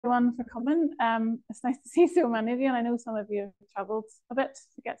everyone for coming. It's nice to see so many of you, and I know some of you have travelled a bit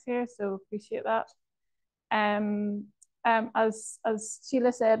to get here, so appreciate that. As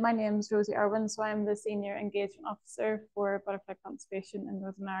Sheila said, my name is Rosie Irwin, so I'm the Senior Engagement Officer for Butterfly Conservation in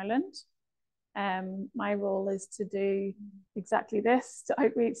Northern Ireland. My role is to do exactly this, to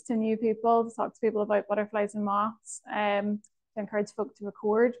outreach to new people, to talk to people about butterflies and moths, to encourage folk to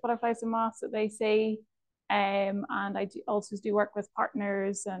record butterflies and moths that they see. And I also do work with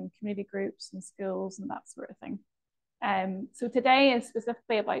partners and community groups and schools and that sort of thing. So today is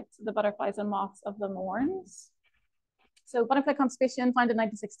specifically about the butterflies and moths of the Mournes. So butterfly conservation, founded in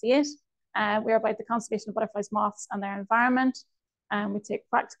 1968. We're about the conservation of butterflies, moths and their environment. We take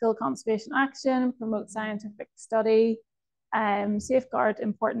practical conservation action, promote scientific study, safeguard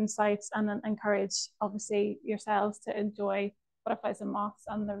important sites, and then encourage, obviously, yourselves to enjoy butterflies and moths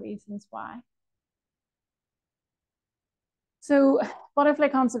and the reasons why. So butterfly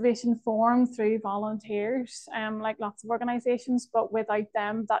conservation formed through volunteers, like lots of organisations, but without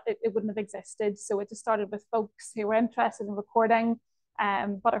them, it wouldn't have existed. So it just started with folks who were interested in recording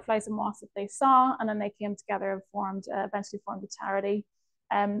butterflies and moths that they saw, and then they came together and eventually formed a charity.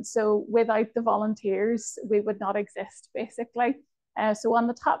 So without the volunteers, we would not exist, basically. So on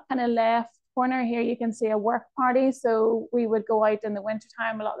the top kind of left corner here, you can see a work party. So we would go out in the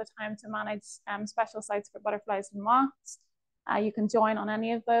wintertime, a lot of the time, to manage special sites for butterflies and moths. You can join on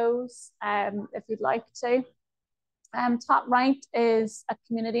any of those if you'd like to. Top right is a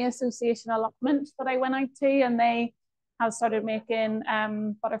community association allotment that I went out to, and they have started making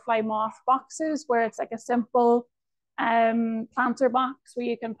butterfly moth boxes where it's like a simple planter box where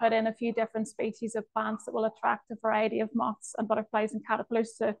you can put in a few different species of plants that will attract a variety of moths and butterflies and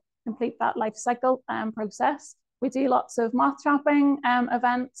caterpillars to complete that life cycle process. We do lots of moth trapping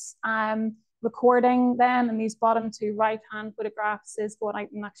events, recording them, and these bottom two right-hand photographs is going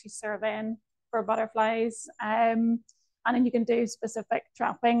out and actually surveying for butterflies. And then you can do specific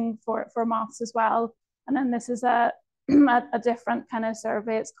trapping for moths as well. And then this is a different kind of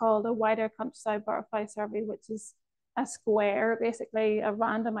survey. It's called a wider countryside butterfly survey, which is a square, basically a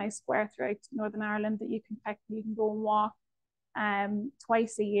randomized square throughout Northern Ireland that you can pick. You can go and walk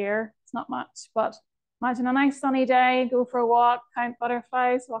twice a year. It's not much, but imagine a nice sunny day, go for a walk, count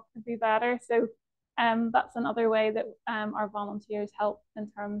butterflies, what could be better? So that's another way that our volunteers help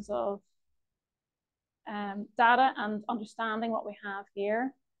in terms of data and understanding what we have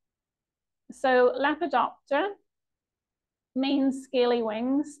here. So Lepidoptera means scaly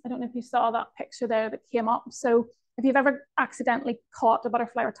wings. I don't know if you saw that picture there that came up. So if you've ever accidentally caught a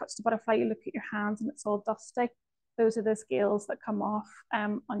butterfly or touched a butterfly, you look at your hands and it's all dusty. Those are the scales that come off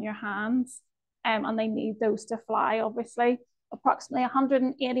on your hands. And they need those to fly, obviously. Approximately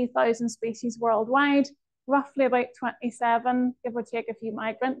 180,000 species worldwide, roughly about 27, give or take a few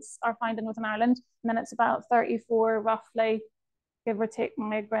migrants, are found in Northern Ireland. And then it's about 34, roughly, give or take,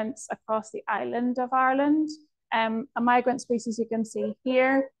 migrants across the island of Ireland. A migrant species you can see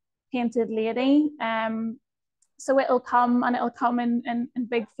here, painted lady. So it'll come in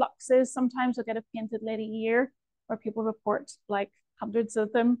big fluxes. Sometimes you'll get a painted lady year where people report like hundreds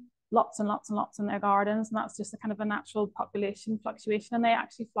of them, lots and lots and lots in their gardens, and that's just a kind of a natural population fluctuation. And they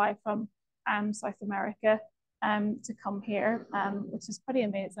actually fly from South America to come here, which is pretty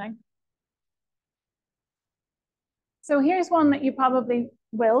amazing. So here's one that you probably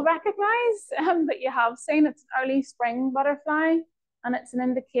will recognize that you have seen. It's an early spring butterfly, and it's an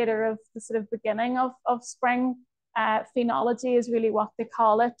indicator of the sort of beginning of spring. Phenology is really what they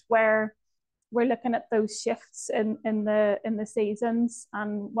call it, where we're looking at those shifts in the seasons.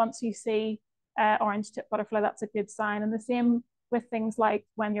 And once you see orange tip butterfly, that's a good sign. And the same with things like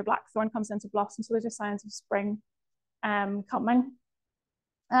when your blackthorn comes into blossom. So those are signs of spring coming.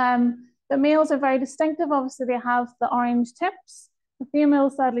 The males are very distinctive. Obviously, they have the orange tips. The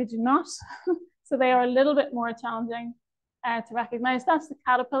females sadly do not. So they are a little bit more challenging to recognize. That's the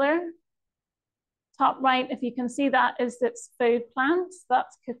caterpillar. Top right, if you can see that, is its food plant.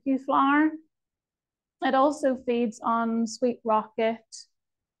 That's cuckoo flower. It also feeds on sweet rocket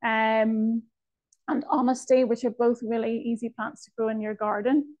and honesty, which are both really easy plants to grow in your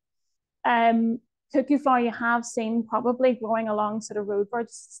garden. Cuckoo flower you have seen probably growing along sort of road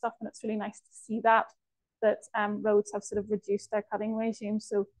verges and stuff, and it's really nice to see that roads have sort of reduced their cutting regime,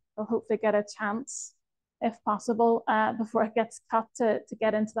 so they'll hopefully get a chance, if possible, before it gets cut to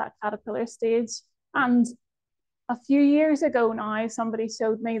get into that caterpillar stage. And a few years ago now, somebody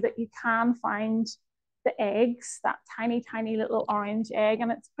showed me that you can find the eggs, that tiny, tiny little orange egg,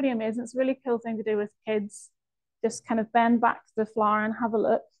 and it's pretty amazing. It's a really cool thing to do with kids. Just kind of bend back to the flower and have a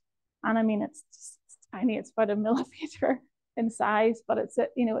look. And I mean, it's tiny, it's about 1 millimeter in size, but it's a,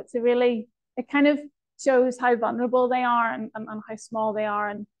 you know, it's a really, it kind of shows how vulnerable they are and how small they are,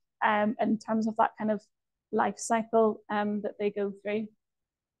 and in terms of that kind of life cycle that they go through.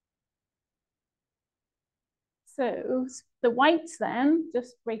 So the whites then,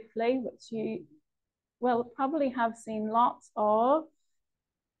 just briefly, which you will probably have seen lots of.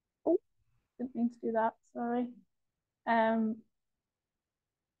 Oh, didn't mean to do that, sorry.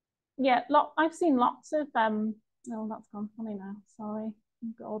 Yeah, I've seen lots of, no, that's gone funny now, sorry,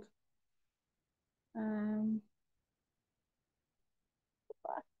 oh God.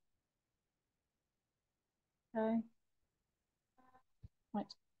 Okay, right,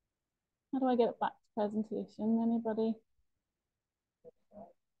 how do I get it back to presentation, anybody?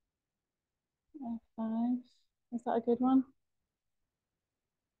 F5, is that a good one?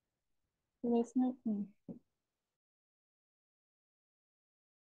 Erase note?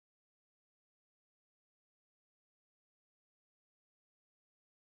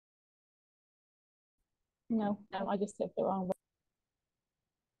 No, I just hit the wrong one.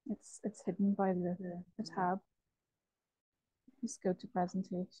 It's hidden by the tab. Just go to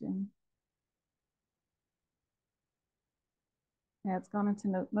presentation. Yeah, it's gone into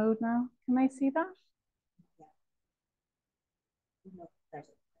note mode now. Can I see that?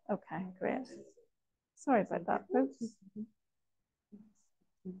 Okay, great. Sorry about that, folks.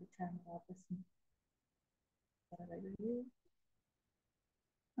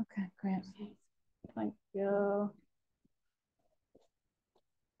 Okay, great. Thank you.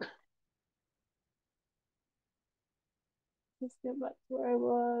 Let's get back to where I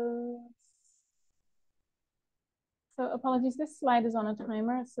was. So apologies, this slide is on a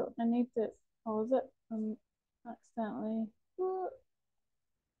timer, so I need to pause it accidentally.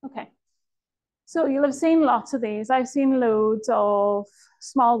 Okay. So you'll have seen lots of these. I've seen loads of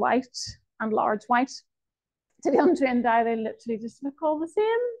small white and large white. To the untrained eye, they literally just look all the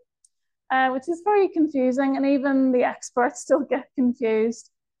same, which is very confusing. And even the experts still get confused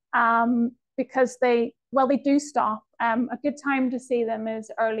because they do stop. A good time to see them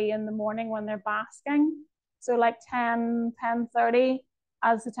is early in the morning when they're basking. So like 10:30,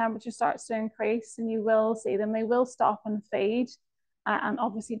 as the temperature starts to increase, and you will see them. They will stop and feed, and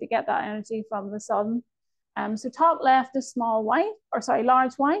obviously to get that energy from the sun. So top left is small white, or sorry,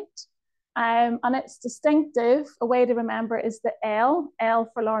 large white. And it's distinctive. A way to remember is the L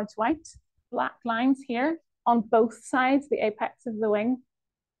for large white, black lines here on both sides, the apex of the wing.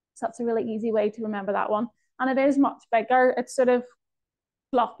 So that's a really easy way to remember that one. And it is much bigger. It's sort of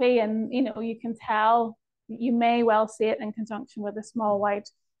floppy, and you know, you can tell, you may well see it in conjunction with a small white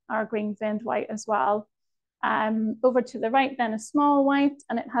or green veined white as well. Over to the right then, a small white,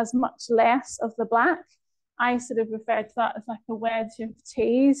 and it has much less of the black. I sort of refer to that as like a wedge of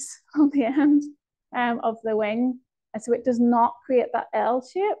cheese on the end of the wing. And so it does not create that L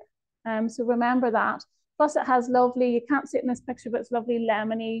shape. So remember that. Plus it has lovely, you can't see it in this picture, but it's lovely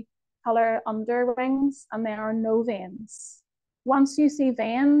lemony color under wings, and there are no veins. Once you see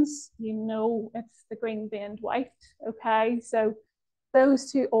veins, you know it's the green veined white, okay? So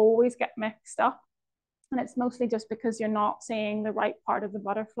those two always get mixed up, and it's mostly just because you're not seeing the right part of the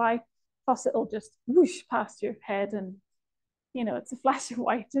butterfly. Plus it'll just whoosh past your head, and you know, it's a flash of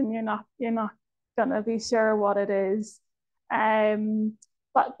white, and you're not gonna be sure what it is.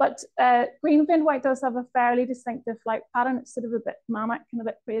 But green veined white does have a fairly distinctive flight pattern. It's sort of a bit manic and a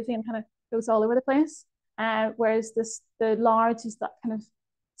bit crazy and kind of goes all over the place. Whereas the large is that kind of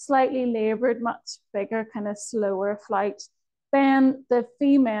slightly labored, much bigger, kind of slower flight. Then the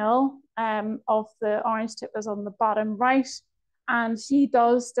female of the orange tip is on the bottom right, and she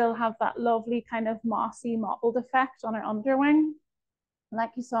does still have that lovely kind of mossy mottled effect on her underwing.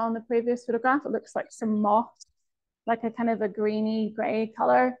 Like you saw in the previous photograph, it looks like some moth, like a kind of a greeny gray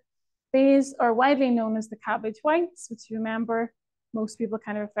color. These are widely known as the cabbage whites, which you remember, most people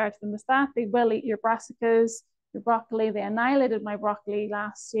kind of refer to them as that. They will eat your brassicas, your broccoli. They annihilated my broccoli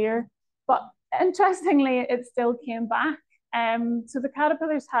last year, but interestingly, it still came back. So the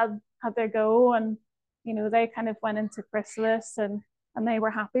caterpillars had their go, and you know, they kind of went into chrysalis, and they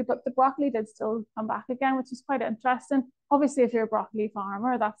were happy, but the broccoli did still come back again, which is quite interesting. Obviously, if you're a broccoli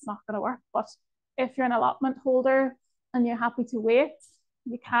farmer, that's not going to work, but if you're an allotment holder and you're happy to wait,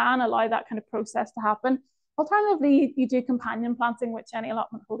 you can allow that kind of process to happen. Alternatively, you do companion planting, which any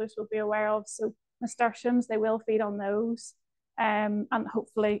allotment holders will be aware of. So nasturtiums, they will feed on those, and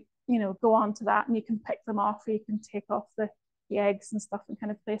hopefully, you know, go on to that, and you can pick them off, or you can take off the eggs and stuff and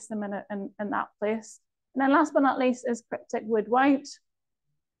kind of place them in that place. And then last but not least is cryptic wood white,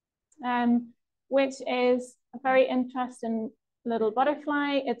 which is a very interesting little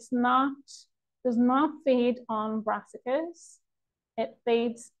butterfly. It's not does not feed on brassicas. It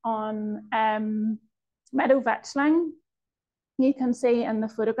feeds on meadow vetchling. You can see in the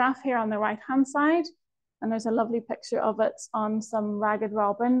photograph here on the right-hand side, and there's a lovely picture of it on some ragged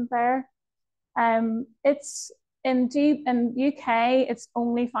robin there. It's in UK, it's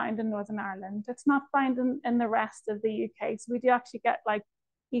only found in Northern Ireland. It's not found in the rest of the UK. So we do actually get like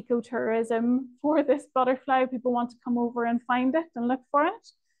ecotourism for this butterfly. People want to come over and find it and look for it.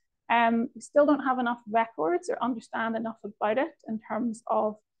 We still don't have enough records or understand enough about it in terms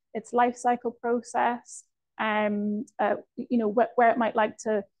of its life cycle process, you know, where it might like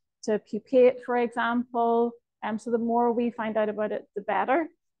to pupate, for example. So the more we find out about it, the better.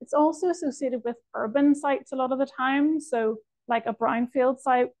 It's also associated with urban sites a lot of the time. So like a brownfield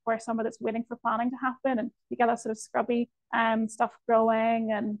site where some of it's waiting for planning to happen, and you get that sort of scrubby stuff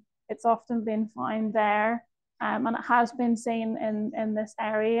growing, and it's often been found there. And it has been seen in this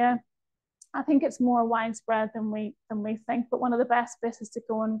area. I think it's more widespread than we think, but one of the best places to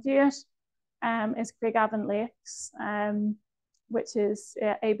go and view it is Craigavon Lakes, which is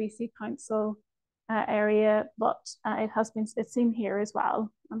ABC Council area, but it's seen here as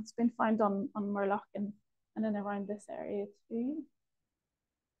well, and it's been found on Mourne and then around this area too.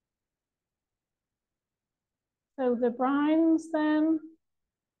 So the browns then,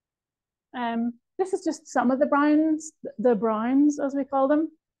 this is just some of the browns as we call them.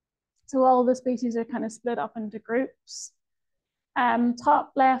 So all the species are kind of split up into groups.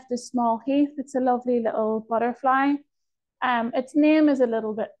 Top left is small heath. It's a lovely little butterfly. Its name is a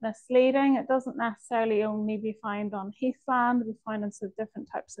little bit misleading. It doesn't necessarily only be found on heathland. We find in some different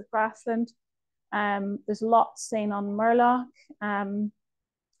types of grassland. There's lots seen on Mourne,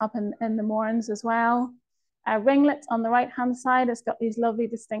 up in the Mournes as well. Ringlet on the right-hand side has got these lovely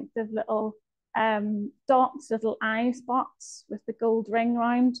distinctive little dots, little eye spots with the gold ring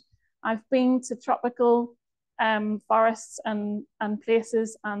round. I've been to tropical forests and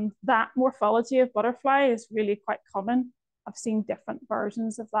places, and that morphology of butterfly is really quite common. I've seen different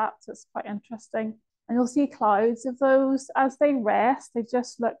versions of that, so it's quite interesting. And you'll see clouds of those. As they rest, they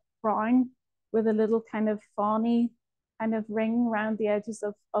just look brown with a little kind of fawny kind of ring around the edges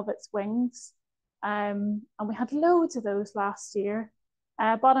of its wings. And we had loads of those last year.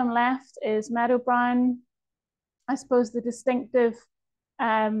 Bottom left is meadow brown. I suppose the distinctive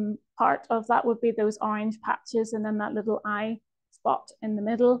part of that would be those orange patches, and then that little eye spot in the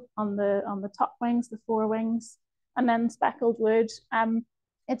middle on the top wings, the forewings, and then speckled wood.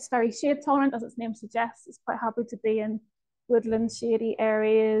 It's very shade tolerant, as its name suggests. It's quite happy to be in woodland, shady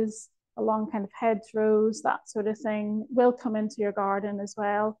areas, along kind of hedgerows, that sort of thing. Will come into your garden as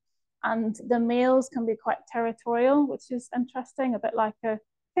well. And the males can be quite territorial, which is interesting, a bit like a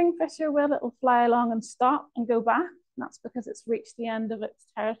kingfisher will. It'll fly along and stop and go back. And that's because it's reached the end of its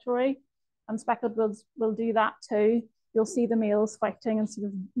territory. And speckled woods will do that too. You'll see the males fighting and sort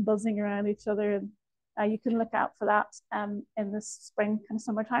of buzzing around each other. And you can look out for that in the spring kind of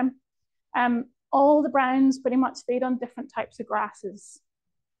summertime. All the browns pretty much feed on different types of grasses.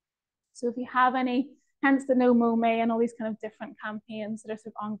 So if you have any, hence the No Mow May and all these kind of different campaigns that are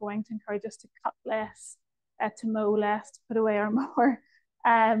sort of ongoing to encourage us to cut less, to mow less, to put away our mower.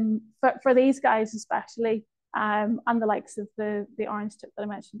 But for these guys especially, and the likes of the orange tip that I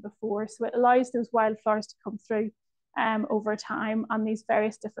mentioned before. So it allows those wildflowers to come through over time on these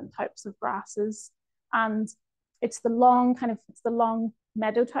various different types of grasses. And it's the long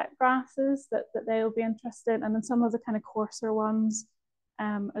meadow type grasses that they'll be interested in, and then some of the kind of coarser ones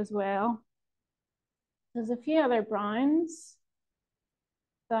as well. There's a few other browns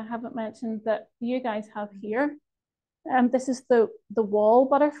that I haven't mentioned that you guys have here. This is the wall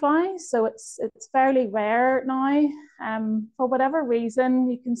butterfly, so it's fairly rare now. For whatever reason,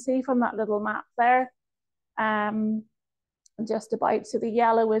 you can see from that little map there, just about. So the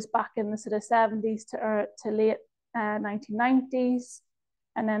yellow is back in the sort of 70s to late 1990s,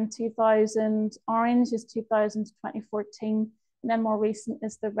 and then 2000. Orange is 2000 to 2014, and then more recent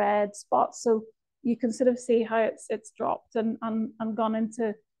is the red spot. So you can sort of see how it's dropped and gone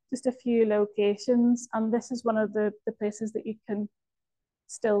into just a few locations, and this is one of the places that you can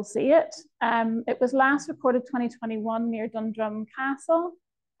still see it. It was last recorded 2021 near Dundrum Castle,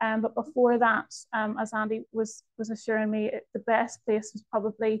 but before that, as Andy was assuring me, the best place was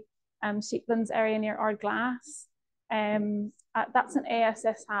probably Sheeplands area near Ardglass. That's an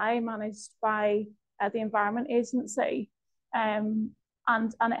ASSI managed by the Environment Agency, and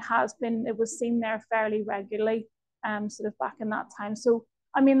it was seen there fairly regularly, sort of back in that time. So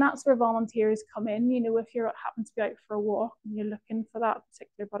I mean, that's where volunteers come in. You know, if you happen to be out for a walk and you're looking for that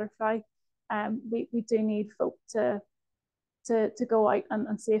particular butterfly, we do need folk to to go out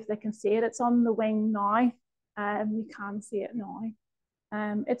and see if they can see it. It's on the wing now. You can see it now.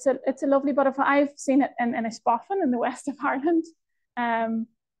 It's a lovely butterfly. I've seen it in Isboffin in the west of Ireland,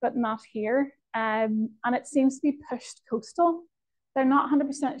 but not here. And it seems to be pushed coastal. They're not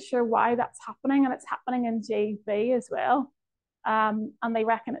 100% sure why that's happening, and it's happening in GB as well. And they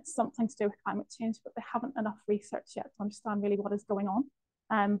reckon it's something to do with climate change, but they haven't enough research yet to understand really what is going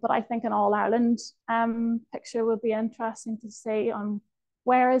on. But I think an All Ireland picture would be interesting to see on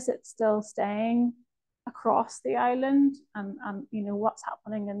where is it still staying across the island, and you know, what's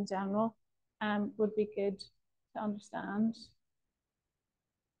happening in general would be good to understand.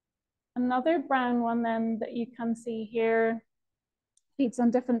 Another brown one then that you can see here feeds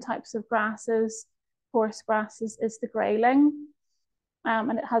on different types of grasses, coarse grasses, is the grayling.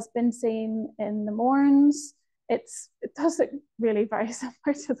 And it has been seen in the Mournes. It does look really very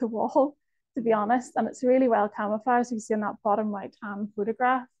similar to the wall, to be honest, and it's really well camouflaged. You see in that bottom right-hand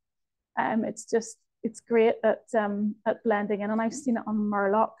photograph. It's great at blending in, and I've seen it on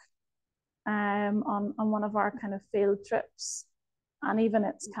Murlock on one of our kind of field trips, and even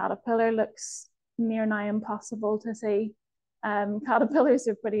its caterpillar looks near now impossible to see. Caterpillars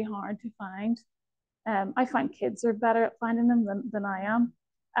are pretty hard to find. I find kids are better at finding them than I am.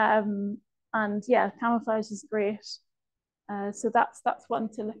 And yeah, camouflage is great. So that's one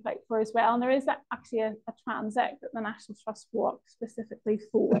to look out for as well. And there is actually a transect that the National Trust walked specifically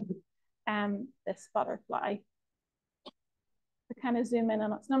for this butterfly. To kind of zoom in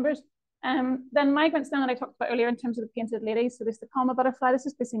on its numbers. Then migrants then that I talked about earlier in terms of the painted ladies. So there's the comma butterfly. This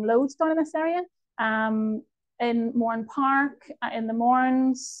is basically loads down in this area. In Mourne Park, in the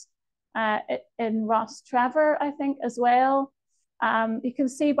Mournes, in Ross Trevor, I think, as well. You can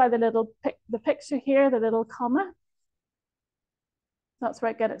see by the picture here, the little comma. That's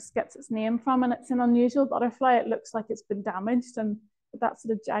where it gets its name from, and it's an unusual butterfly. It looks like it's been damaged, and that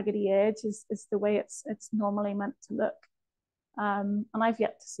sort of jaggedy edge is the way it's normally meant to look. And I've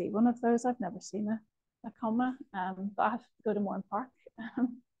yet to see one of those. I've never seen a comma, but I have to go to Mourne Park and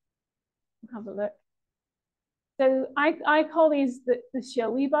have a look. So I call these the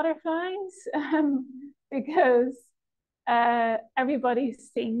showy butterflies because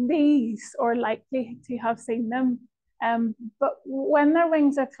everybody's seen these or likely to have seen them. But when their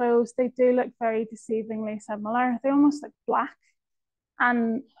wings are closed, they do look very deceivingly similar. They almost look black.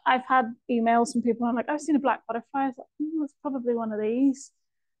 And I've had emails from people, I'm like, I've seen a black butterfly. I was like, it's probably one of these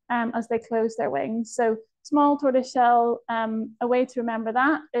as they close their wings. So small tortoiseshell, a way to remember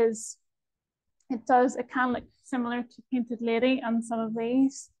that is it can look similar to painted lady and some of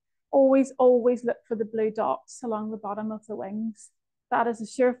these. Always look for the blue dots along the bottom of the wings. That is a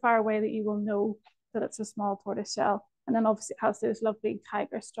surefire way that you will know that it's a small tortoiseshell. And then obviously it has those lovely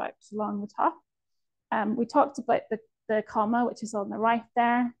tiger stripes along the top. We talked about the comma, which is on the right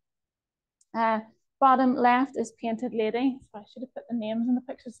there. Bottom left is painted lady. So I should have put the names in the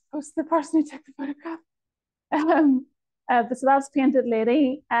pictures opposed to the person who took the photograph. So that's painted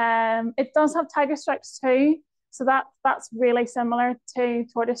lady. It does have tiger stripes too. So that's really similar to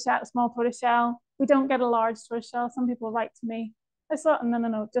tortoiseshell, small tortoiseshell. We don't get a large tortoiseshell. Some people write to me, I thought,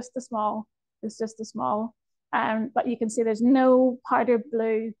 no, just the small. It's just the small. But you can see there's no powder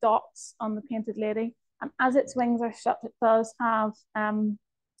blue dots on the painted lady. And as its wings are shut, it does have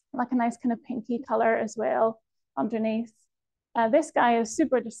like a nice kind of pinky color as well underneath. This guy is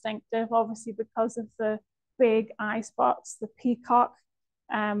super distinctive, obviously, because of the big eye spots, the peacock.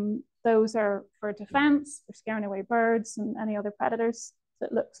 Those are for defense, for scaring away birds and any other predators. So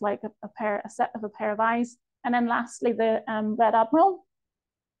it looks like a set of a pair of eyes. And then lastly, the red admiral.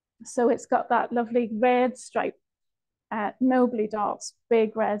 So it's got that lovely red stripe, no blue dots,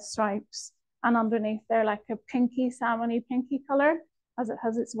 big red stripes. And underneath they're like a pinky, salmony pinky color as it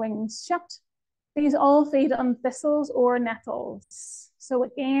has its wings shut. These all feed on thistles or nettles. So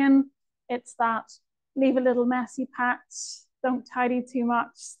again, it's that leave a little messy patch, don't tidy too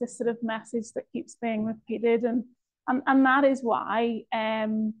much, this sort of message that keeps being repeated. And that is why,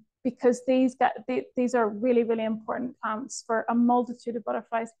 because these are really, really important plants for a multitude of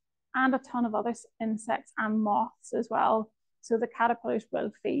butterflies and a ton of other insects and moths as well. So the caterpillars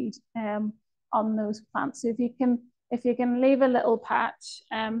will feed on those plants. So if you can leave a little patch,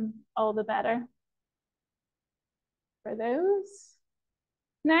 all the better for those.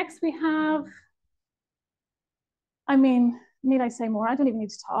 Next we have, I mean, need I say more? I don't even need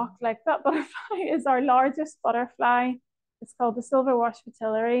to talk. Like, that butterfly is our largest butterfly. It's called the silver wash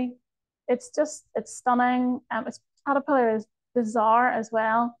fritillary. It's stunning. Its caterpillar is bizarre as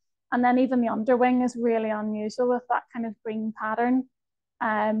well. And then even the underwing is really unusual with that kind of green pattern.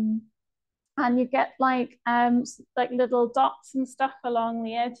 And you get like little dots and stuff along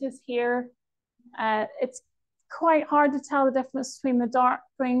the edges here. It's quite hard to tell the difference between the dark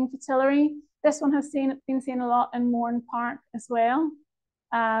green fritillary. This one has been seen a lot in Mourne Park as well.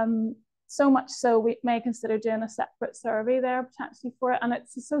 So much so we may consider doing a separate survey there potentially for it. And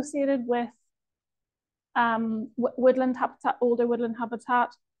it's associated with woodland habitat, older woodland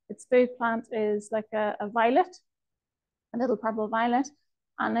habitat. Its food plant is like a violet, a little purple violet,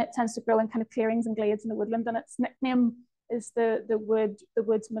 and it tends to grow in kind of clearings and glades in the woodland. And its nickname is the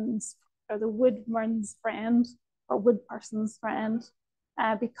woodsman's or the woodman's friend or wood person's friend,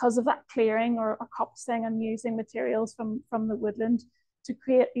 because of that clearing or coppicing and using materials from the woodland to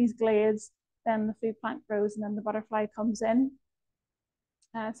create these glades. Then the food plant grows and then the butterfly comes in.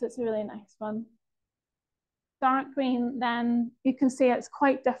 So it's a really nice one. Dark green, then you can see it's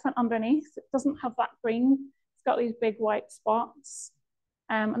quite different underneath. It doesn't have that green. It's got these big white spots.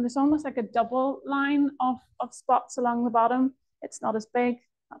 And there's almost like a double line of spots along the bottom. It's not as big.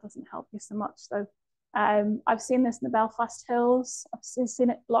 That doesn't help you so much though. I've seen this in the Belfast Hills. I've seen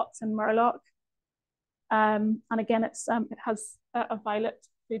it lots in Murloch. And again, it has a violet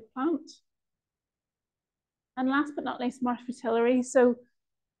food plant. And last but not least, marsh fritillary. So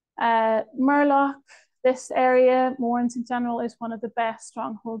Murloch, this area, Mournes in general, is one of the best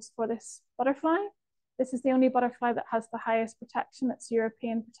strongholds for this butterfly. This is the only butterfly that has the highest protection. It's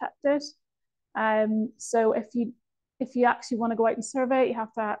European protected. So if you actually want to go out and survey it, you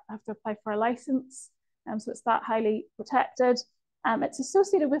have to apply for a license. So it's that highly protected. It's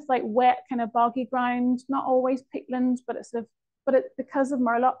associated with like wet, kind of boggy ground, not always peatland, but it's because of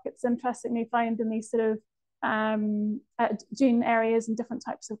Murloch, it's interestingly found in these sort of dune areas and different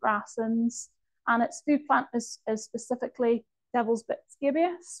types of grasslands. And its food plant is specifically devil's bit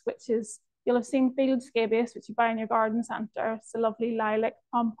scabious, which is, you'll have seen field scabious, which you buy in your garden centre. It's a lovely lilac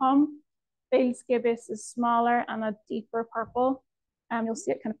pom-pom. Field scabious is smaller and a deeper purple. You'll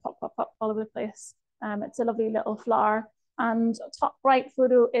see it kind of pop all over the place. It's a lovely little flower. And top right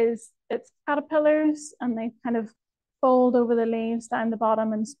photo is its caterpillars, and they kind of fold over the leaves down the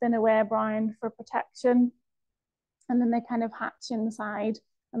bottom and spin a web around for protection. And then they kind of hatch inside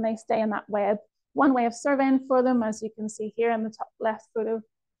and they stay in that web. One way of surveying for them, as you can see here in the top left photo,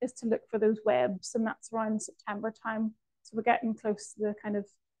 is to look for those webs, and that's around September time. So we're getting close to the kind of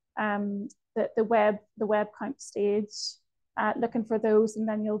the web count stage, looking for those, and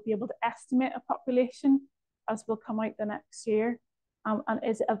then you'll be able to estimate a population as will come out the next year. And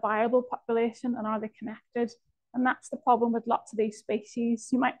is it a viable population, and are they connected? And that's the problem with lots of these species.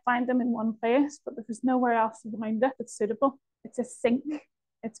 You might find them in one place, but if there's nowhere else around it that's suitable, it's a sink.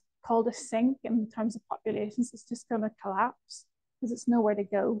 It's called a sink in terms of populations. It's just going to collapse because it's nowhere to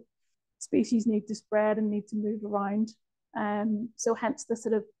go. Species need to spread and need to move around. So hence the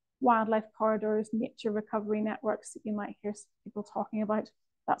sort of wildlife corridors, nature recovery networks that you might hear people talking about.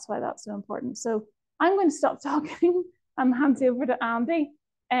 That's why that's so important. So I'm going to stop talking and hand you over to Andy,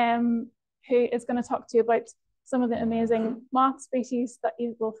 who is going to talk to you about some of the amazing moth species that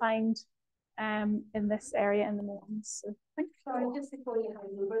you will find in this area in the Mournes. So thank you. Sorry, just before you hand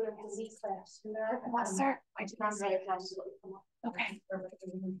over, there was a question there. Yes, sir. Okay.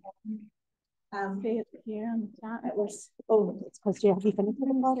 See it here on the chat. It was, it's because you have you finished with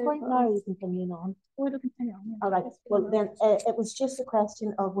the PowerPoint now, or you continuing on? Oh, it'll continue on. Yeah. All right. Well, then it was just a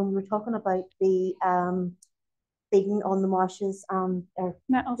question of when you were talking about the feeding on the marshes or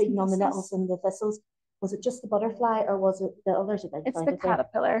feeding on the nettles and the thistles. Was it just the butterfly, or was it the others? It's the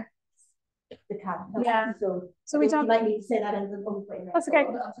caterpillar. The caterpillar. Yeah. So we talk. You might need to say that in the point. That's okay.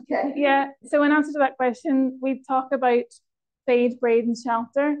 Yeah. So in answer to that question, we talk about feed, breed, and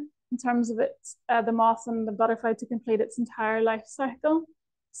shelter in terms of its the moth and the butterfly to complete its entire life cycle.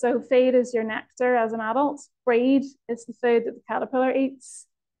 So feed is your nectar as an adult. Breed is the food that the caterpillar eats.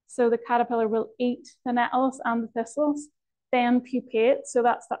 So the caterpillar will eat the nettles and the thistles, then pupate. So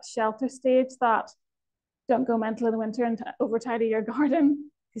that's that shelter stage that don't go mental in the winter and over tidy your garden,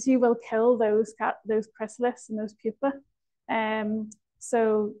 because you will kill those chrysalis and those pupa.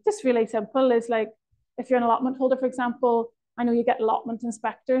 So just really simple is like, if you're an allotment holder, for example, I know you get allotment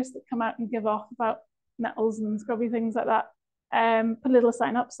inspectors that come out and give off about nettles and scrubby things like that. Put a little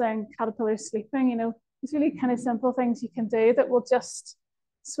sign up saying caterpillar's sleeping, you know, it's really kind of simple things you can do that will just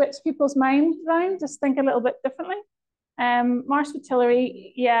switch people's mind around, just think a little bit differently. Marsh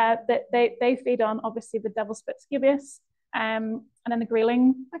fritillary, yeah, they feed on obviously the devil's spit scabious, and then the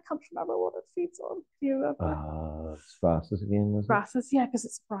grayling. I can't remember what it feeds on. Do you remember? It's grasses again, is it? Grasses, yeah, because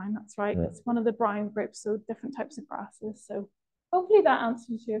it's brown. That's right. Yeah. It's one of the brown groups, so different types of grasses. So hopefully that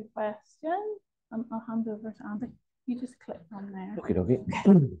answers your question. I'll hand over to Andy. You just click on there. Okay.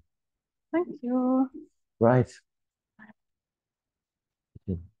 Thank you. Right.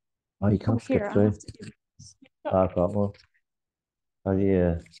 Oh, you can't skip through. I've got one. How do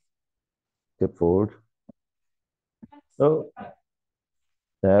you skip forward? Oh,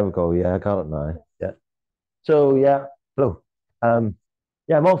 there we go. Yeah, I got it now. Yeah. So yeah, hello.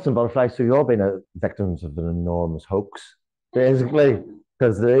 Yeah, moths and butterflies. So you've all been victims of an enormous hoax, basically,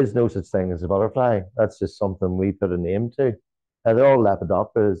 because there is no such thing as a butterfly. That's just something we put a name to. They're all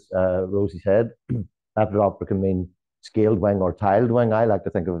lepidoptera, as Rosie said. Lepidoptera can mean scaled wing or tiled wing. I like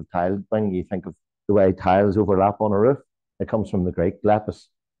to think of a tiled wing. You think of the way tiles overlap on a roof. It comes from the Greek lepis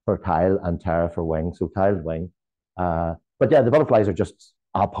for tile and terra for wing, so tiled wing. But yeah, the butterflies are just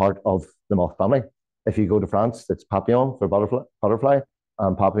a part of the moth family. If you go to France, it's papillon for butterfly,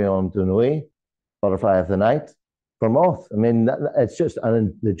 and papillon de nuit, butterfly of the night, for moth. I mean, it's just,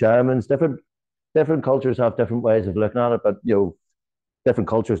 and the Germans, different cultures have different ways of looking at it, but different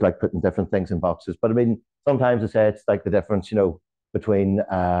cultures like putting different things in boxes. But I mean, sometimes I say it's like the difference, between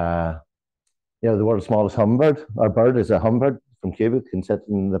the world's smallest hummingbird. Our bird is a hummingbird from Cuba, it can sit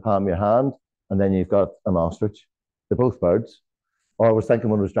in the palm of your hand, and then you've got an ostrich. They're both birds. Or I was thinking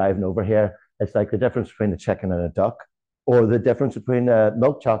when I was driving over here, it's like the difference between a chicken and a duck, or the difference between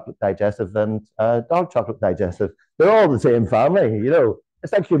milk chocolate digestive and dark chocolate digestive. They're all the same family,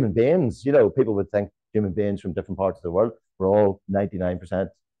 It's like human beings. People would think human beings from different parts of the world. We're all 99%,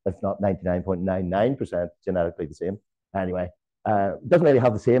 if not 99.99% genetically the same. Anyway, it doesn't really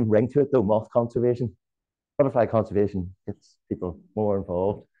have the same ring to it, though. Moth conservation, butterfly conservation gets people more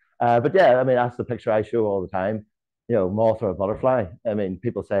involved. But yeah, I mean, that's the picture I show all the time. Moth or a butterfly. I mean,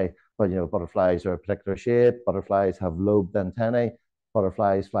 people say, well, butterflies are a particular shape. Butterflies have lobed antennae.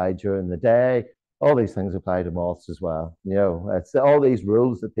 Butterflies fly during the day. All these things apply to moths as well. It's all these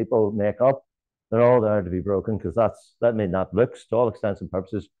rules that people make up. They're all there to be broken because that looks, to all extents and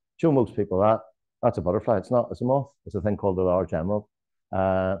purposes, show most people that's a butterfly. It's not. It's a moth. It's a thing called a large emerald.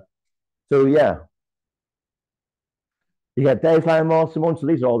 So yeah, you get day flying moths and so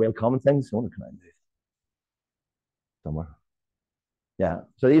these are all real common things. I want to move somewhere. Yeah,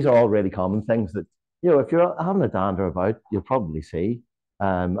 so these are all really common things that if you're having a dander about, you'll probably see.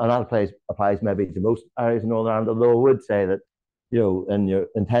 And that applies maybe to most areas in Northern Ireland, although I would say that in your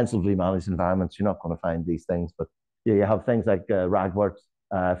intensively managed environments, you're not going to find these things. But you have things like ragwort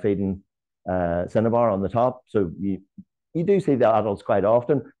feeding cinnabar on the top. So you do see the adults quite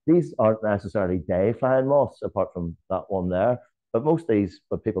often. These aren't necessarily day flying moths, apart from that one there. But most of these,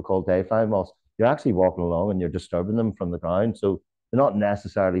 what people call day flying moths, you're actually walking along and you're disturbing them from the ground. So they're not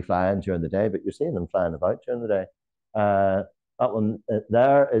necessarily flying during the day, but you're seeing them flying about during the day. That one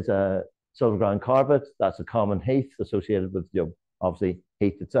there is a silver ground carpet. That's a common heath associated with, obviously,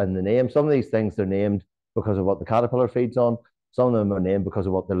 heath. It's in the name. Some of these things, they're named because of what the caterpillar feeds on. Some of them are named because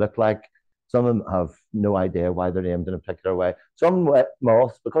of what they look like. Some of them have no idea why they're named in a particular way. Some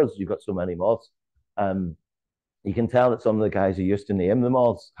moths, because you've got so many moths, you can tell that some of the guys who used to name the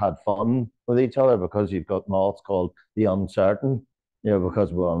moths had fun with each other because you've got moths called the uncertain,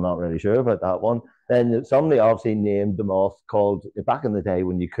 because, well, I'm not really sure about that one. Then somebody obviously named the moth called, back in the day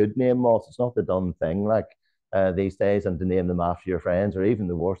when you could name moths, it's not the done thing like these days, and to name them after your friends, or even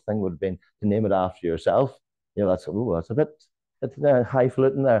the worst thing would have been to name it after yourself. That's a bit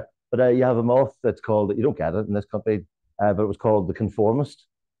highfalutin there. But you have a moth that's called, you don't get it in this country, but it was called the conformist.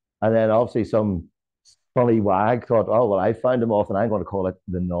 And then obviously some funny wag thought, oh, well, I found a moth and I'm going to call it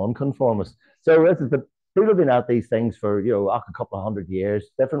the nonconformist. So this is people have been at these things for, a couple of 100 years,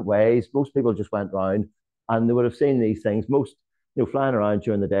 different ways. Most people just went around and they would have seen these things, most, flying around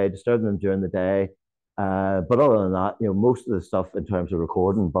during the day, disturbing them during the day. But other than that, most of the stuff in terms of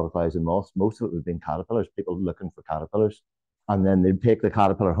recording butterflies and moths, most of it would have been caterpillars, people looking for caterpillars. And then they'd take the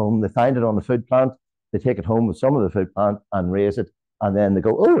caterpillar home. They find it on the food plant. They take it home with some of the food plant and raise it. And then they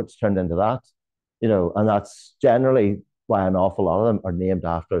go, oh, it's turned into that. And that's generally why an awful lot of them are named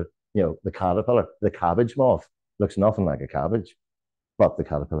after, the caterpillar. The cabbage moth looks nothing like a cabbage, but the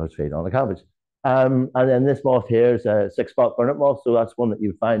caterpillars feed on the cabbage. And then this moth here is a six-spot burnet moth. So that's one that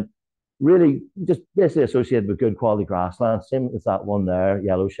you find really just basically associated with good quality grassland. Same as that one there,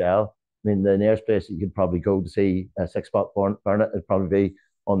 yellow shell. I mean, the nearest place you could probably go to see a six-spot burnet would probably be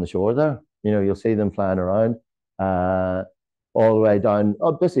on the shore there. You'll see them flying around all the way down,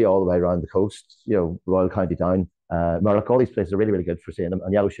 basically all the way around the coast, Royal County Down, Murlock, all these places are really, really good for seeing them,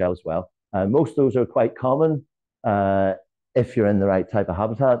 and yellow shell as well. Most of those are quite common if you're in the right type of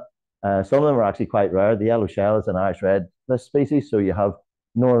habitat. Some of them are actually quite rare. The yellow shell is an Irish red list species, so you have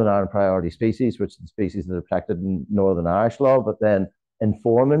Northern Ireland priority species, which are the species that are protected in Northern Irish law, but then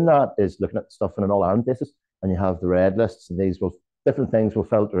informing that is looking at stuff on an all-Ireland basis, and you have the red lists, and different things will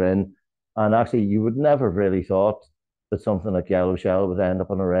filter in And actually, you would never really thought that something like yellow shell would end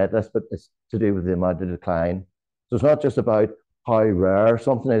up on a red list, but it's to do with the amount of decline. So it's not just about how rare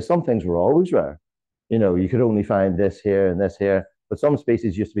something is. Some things were always rare. You know, you could only find this here and this here, but some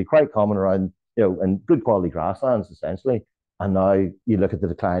species used to be quite common around, you know, in good quality grasslands, essentially. And now you look at the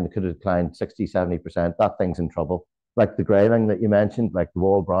decline, it could have declined 60, 70%. That thing's in trouble. Like the grayling that you mentioned, like the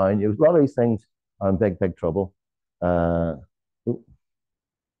wall brown, you know, a lot of these things are in big, big trouble. Well,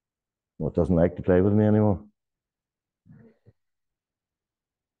 it doesn't like to play with me anymore.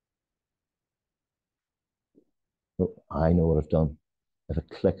 Oh, I know what I've done. If I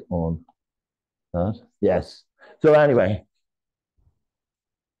click on that, yes. So anyway,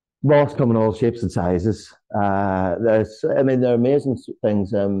 moths come in all shapes and sizes. I mean, they're amazing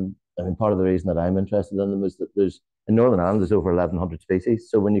things. I mean, part of the reason that I'm interested in them is that in Northern Ireland, there's over 1,100 species.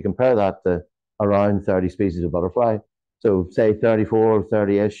 So when you compare that to around 30 species of butterfly, so say 34,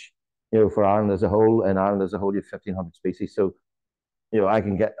 30-ish, you know, for Ireland as a whole, in Ireland as a whole, you have 1,500 species. So, you know, I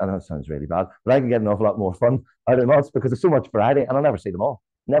can get, I know it sounds really bad, but I can get an awful lot more fun out of moths because there's so much variety and I'll never see them all.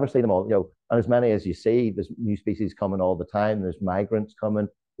 Never see them all, you know, and as many as you see, there's new species coming all the time. There's migrants coming.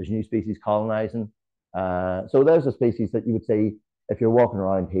 There's new species colonizing. So there's a species that you would see if you're walking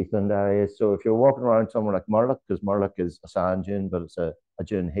around heathland areas. So if you're walking around somewhere like Murlough, because Murlough is a sand dune, but it's a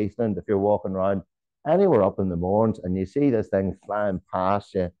dune heathland. If you're walking around anywhere up in the Mournes and you see this thing flying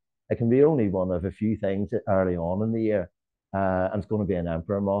past you, it can be only one of a few things early on in the year. And it's going to be an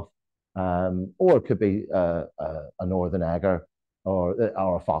emperor moth. Or it could be a northern egger or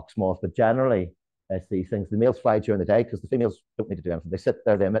a fox moth. But generally, it's these things. The males fly during the day because the females don't need to do anything. They sit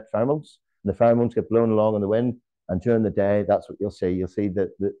there, they emit pheromones, and the pheromones get blown along in the wind. And during the day, that's what you'll see. You'll see the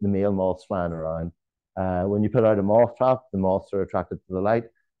male moths flying around. When you put out a moth trap, the moths are attracted to the light.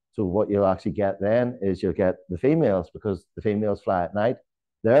 So what you'll actually get then is you'll get the females because the females fly at night.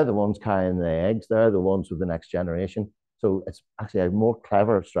 They're the ones carrying the eggs. They're the ones with the next generation. So it's actually a more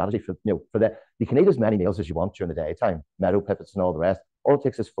clever strategy for, you know, for that. You can eat as many males as you want during the daytime, meadow pipits and all the rest. All it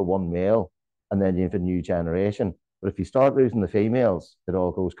takes is for one male, and then you have a new generation. But if you start losing the females, it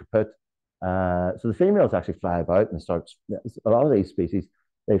all goes kaput. So the females actually fly about and start. A lot of these species,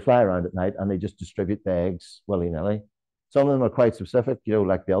 they fly around at night and they just distribute the eggs willy-nilly. Some of them are quite specific, you know,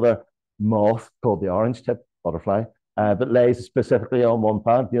 like the other moth called the orange tip butterfly, but lays specifically on one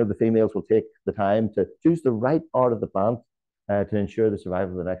plant. You know, the females will take the time to choose the right part of the plant to ensure the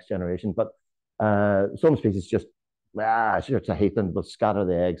survival of the next generation. But some species just, it's a heathland, will scatter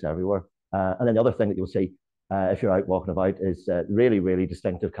the eggs everywhere. And then the other thing that you'll see if you're out walking about is really, really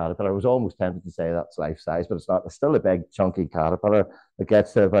distinctive caterpillar. I was almost tempted to say that's life size, but it's not. It's still a big, chunky caterpillar that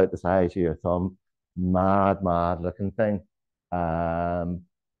gets to about the size of your thumb. Mad looking thing.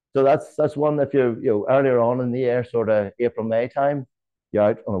 So that's one. If you're, you know, earlier on in the year, sort of April, May time, you're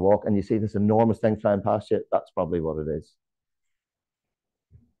out on a walk and you see this enormous thing flying past you. That's probably what it is.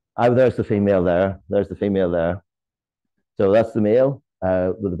 There's the female there. There's the female there. So that's the male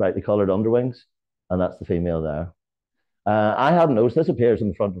with the brightly coloured underwings, and that's the female there. I hadn't noticed this appears in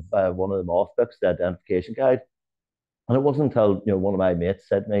the front of one of the moth books, the identification guide, and it wasn't until, you know, one of my mates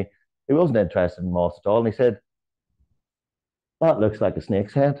said to me he wasn't interested in moths at all, and he said, "That looks like a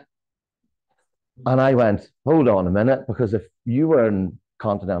snake's head." And I went, hold on a minute, because if you were in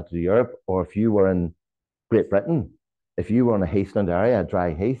continental Europe or if you were in Great Britain, if you were in a heathland area, a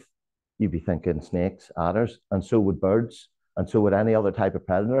dry heath, you'd be thinking snakes, adders, and so would birds, and so would any other type of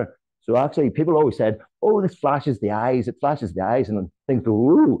predator. So actually, people always said, oh, this flashes the eyes, it flashes the eyes, and things go,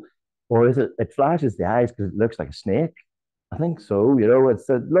 ooh, or is it flashes the eyes because it looks like a snake? I think so, you know, it's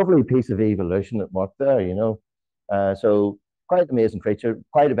a lovely piece of evolution at work there, you know. So quite amazing creature,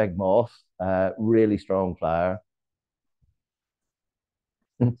 quite a big moth, really strong flyer.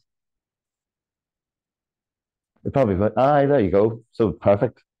 It probably, there you go. So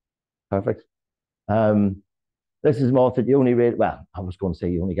perfect. This is moth that you only read. Well, I was going to say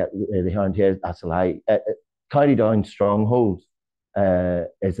you only get really around here. That's a lie. County Down Stronghold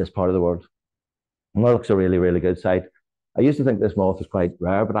is this part of the world. And that looks a really, really good site. I used to think this moth was quite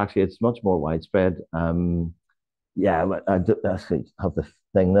rare, but actually it's much more widespread. Yeah, I actually have the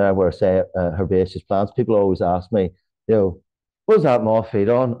thing there where I say herbaceous plants. People always ask me, you know, what does that moth feed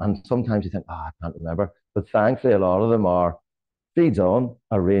on? And sometimes you think, I can't remember. But thankfully, a lot of them feeds on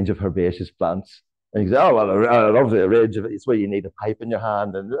a range of herbaceous plants. And you say, oh, well, obviously a range of, it's where you need a pipe in your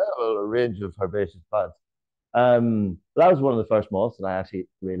hand and a range of herbaceous plants. That was one of the first moths that I actually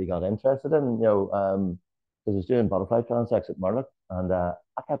really got interested in, you know, because I was doing butterfly transects at Mourne, and I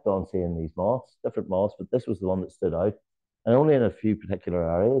kept on seeing these moths, different moths, but this was the one that stood out, and only in a few particular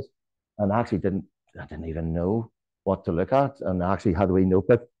areas. And I didn't even know what to look at, and I actually had a wee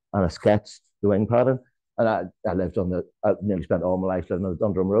notebook and I sketched the wing pattern. And I lived I nearly spent all my life living on the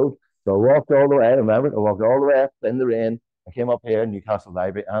Dundrum Road. So I walked all the way, I remember, I walked all the way up in the rain. I came up here in Newcastle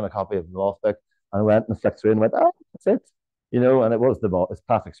Library and a copy of the Moth book, and I went and flicked through and went, oh, that's it. And it was it's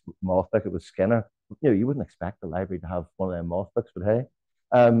classic Moth book. It was Skinner. You wouldn't expect the library to have one of them Moth books, but hey.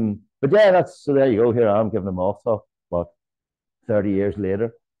 But yeah, so there you go. Here I am giving a Moth talk, what, 30 years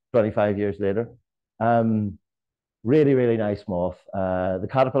later, 25 years later. Really, really nice moth. The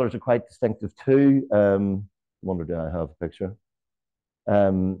caterpillars are quite distinctive too. Wonder, do I have a picture?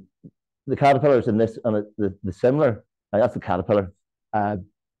 The caterpillars in this, and the similar, that's the caterpillar.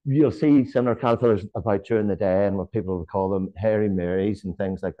 You'll see similar caterpillars about during the day, and what people would call them hairy Marys and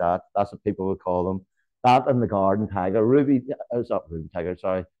things like that. That's what people would call them. That and the garden tiger, not ruby tiger,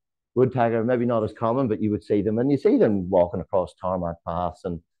 sorry, wood tiger, maybe not as common, but you would see them, and you see them walking across tarmac paths,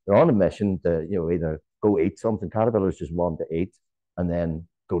 and they're on a mission to, either go eat something. Caterpillars just want to eat and then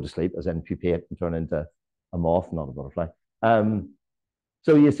go to sleep, as in pupate and turn into a moth, not a butterfly.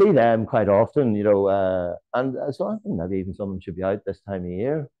 So you see them quite often, and so I think maybe even some of them should be out this time of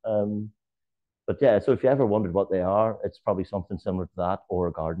year. But yeah, so if you ever wondered what they are, it's probably something similar to that, or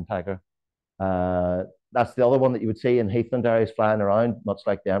a garden tiger. That's the other one that you would see in heathland areas flying around, much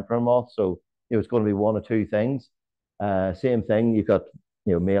like the emperor moth. So it's going to be one or two things. Same thing, you've got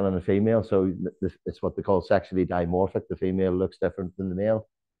male and a female. So it's what they call sexually dimorphic. The female looks different than the male.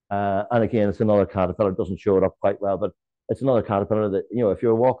 And again, it's another caterpillar. It doesn't show it up quite well, but it's another caterpillar that, if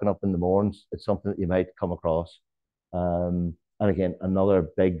you're walking up in the Mournes, it's something that you might come across. And again, another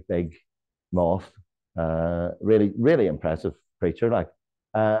big, big moth. Really, really impressive creature.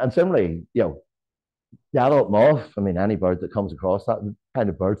 And similarly, the adult moth, I mean, any bird that comes across that, kind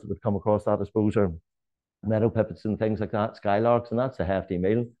of birds that would come across that, I suppose, are meadow pipits and things like that, skylarks, and that's a hefty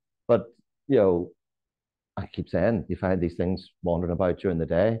meal. But, I keep saying, you find these things wandering about during the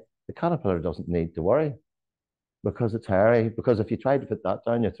day. The caterpillar doesn't need to worry because it's hairy. Because if you try to put that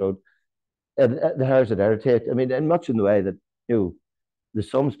down your throat, the hairs would irritate. I mean, in much in the way that, there's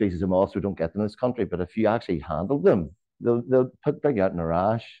some species of moths we don't get in this country, but if you actually handle them, they'll bring you out in a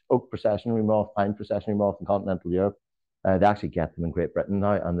rash. Oak processionary moth, pine processionary moth in continental Europe. They actually get them in Great Britain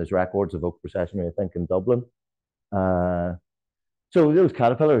now, and there's records of oak processionary, I think, in Dublin. So those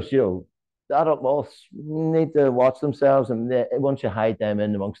caterpillars, the adult moths need to watch themselves, and once you hide them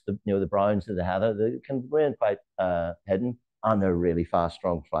in amongst the browns and the heather, they can remain quite hidden, and they're really fast,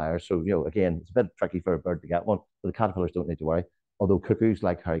 strong flyers. So again, it's a bit tricky for a bird to get one, but the caterpillars don't need to worry. Although cuckoos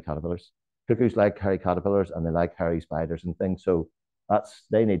like hairy caterpillars. Cuckoos like hairy caterpillars, and they like hairy spiders and things. So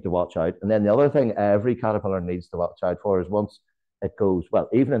they need to watch out. And then the other thing every caterpillar needs to watch out for is once it goes, well,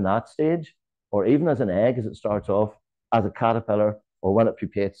 even in that stage, or even as an egg, as it starts off, as a caterpillar, or when it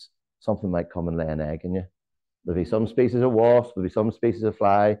pupates, something might come and lay an egg in you. There'll be some species of wasp, there'll be some species of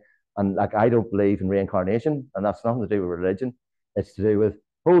fly. And I don't believe in reincarnation, and that's nothing to do with religion. It's to do with,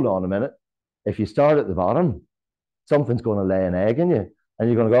 hold on a minute, if you start at the bottom, something's going to lay an egg in you. And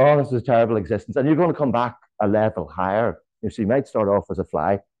you're going to go, oh, this is a terrible existence. And you're going to come back a level higher. So you might start off as a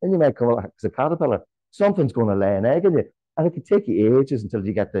fly, then you might come back as a caterpillar. Something's going to lay an egg in you. And it could take you ages until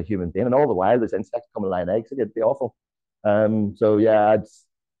you get the human being. And all the while, there's insects coming laying eggs, and it'd be awful. So yeah,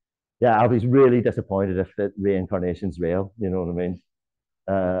 I'll be really disappointed if the reincarnation's real. You know what I mean?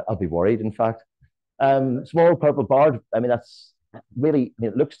 I'll be worried, in fact. Small purple barred, I mean, that's really,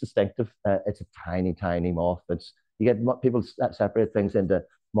 it looks distinctive. It's a tiny, tiny moth. You get people separate things into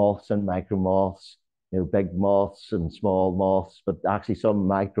moths and micro moths, big moths and small moths, but actually some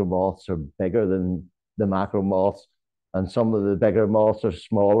micro moths are bigger than the macro moths, and some of the bigger moths are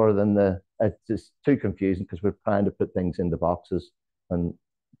smaller than it's just too confusing because we're trying to put things into boxes, and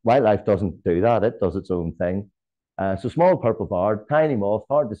wildlife doesn't do that. It does its own thing. So small purple barred, tiny moth,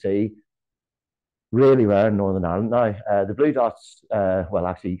 hard to see, really rare in Northern Ireland now. The blue dots, well,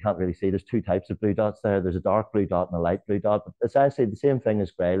 actually, you can't really see. There's two types of blue dots there. There's a dark blue dot and a light blue dot. But essentially the same thing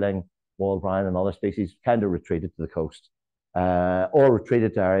as greyling, wall brown, and other species kind of retreated to the coast, or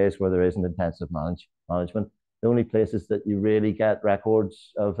retreated to areas where there isn't intensive management. The only places that you really get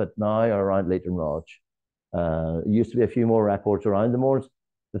records of it now are around Leitrim Lodge. There used to be a few more records around the moors.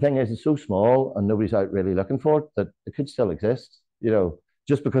 The thing is, it's so small and nobody's out really looking for it that it could still exist.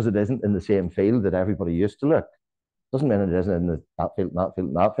 Just because it isn't in the same field that everybody used to look, doesn't mean it isn't in that field, that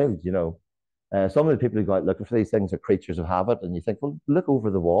field, that field. Some of the people who go out looking for these things are creatures of habit, and you think, well, look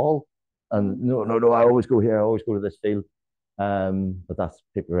over the wall, and no, I always go here, I always go to this field. But that's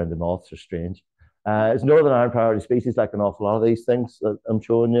people who are into moths are strange. It's Northern Ireland priority species, like an awful lot of these things that I'm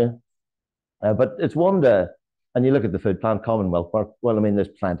showing you. But it's one to, and you look at the food plant, common milkworm. Well, I mean, there's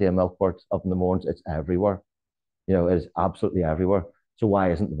plenty of milkworts up in the Mournes. It's everywhere. It is absolutely everywhere. So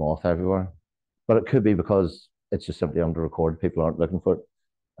why isn't the moth everywhere? But it could be because it's just simply under recorded. People aren't looking for it.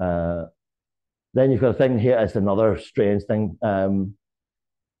 Then you've got a thing here. It's another strange thing.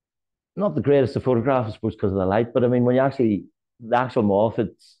 Not the greatest of photographs, I suppose, because of the light. But I mean, when you actually the actual moth,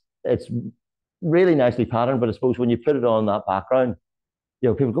 it's really nicely patterned. But I suppose when you put it on that background,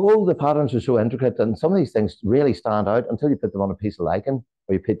 people go, "Oh, the patterns are so intricate," and some of these things really stand out until you put them on a piece of lichen,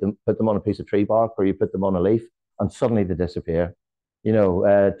 or you put them on a piece of tree bark, or you put them on a leaf, and suddenly they disappear.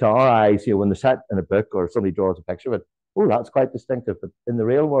 To our eyes, when they're set in a book or somebody draws a picture of it, oh, that's quite distinctive. But in the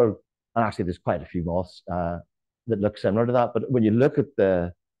real world, and actually, there's quite a few moths that look similar to that. But when you look at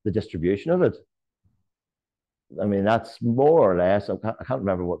the distribution of it, I mean, that's more or less, I can't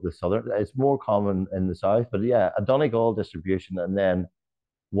remember what the southern, it's more common in the south, but yeah, a Donegal distribution and then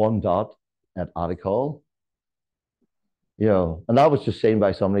one dot at Atticall, and that was just seen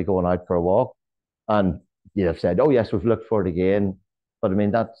by somebody going out for a walk and have said, oh, yes, we've looked for it again. But I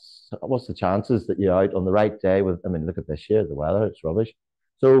mean, what's the chances that you're out on the right day with, I mean, look at this year, the weather, it's rubbish.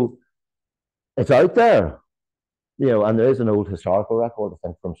 So it's out there, and there is an old historical record, I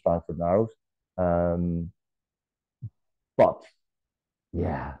think, from Strangford Narrows. But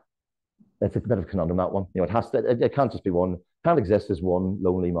yeah, it's a bit of a conundrum, that one. It has to, it can't just be one, can't exist as one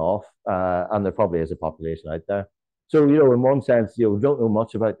lonely moth. And there probably is a population out there. So, in one sense, we don't know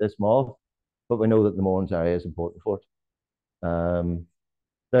much about this moth, but we know that the Mourne area is important for it.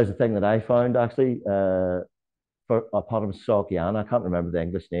 There's a thing that I found actually for Apodamus sauciana. I can't remember the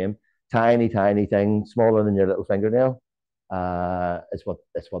English name. Tiny, tiny thing, smaller than your little fingernail. It's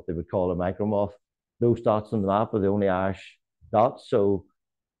what they would call a micromoth. Those dots on the map are the only Irish dots. So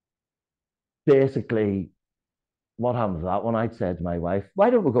basically, what happened to that one? I'd said to my wife, why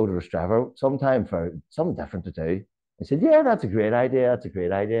don't we go to Restrever sometime for something different to do? I said, yeah, that's a great idea. That's a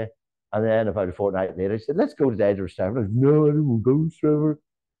great idea. And then about a fortnight later, she said, let's go today to Restrever. No, I don't want to go to Restrever.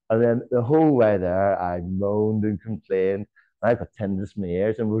 And then the whole way there, I moaned and complained. I got tinnitus in my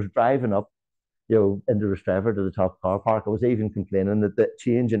ears and was driving up, into Restrever to the top car park. I was even complaining that the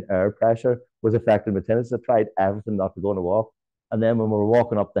change in air pressure was affecting my tinnitus. I tried everything not to go on a walk. And then when we were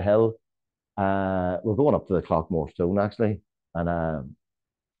walking up the hill, we're going up to the Clockmore Stone actually, and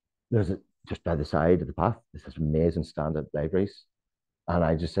there's just by the side of the path. There's this amazing standard libraries, and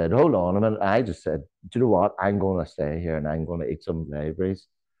I just said, "Hold on a minute." I just said, "Do you know what? I'm going to stay here and I'm going to eat some libraries."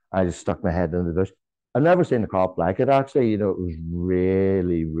 I just stuck my head in the bush. I've never seen a crop like it actually. It was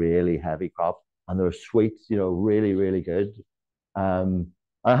really, really heavy crop, and they were sweet. Really, really good.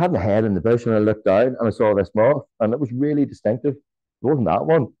 I had my head in the bush and I looked down and I saw this moth, and it was really distinctive. It wasn't that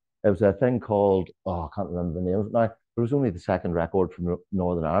one. It was a thing called, I can't remember the name of it now. It was only the second record from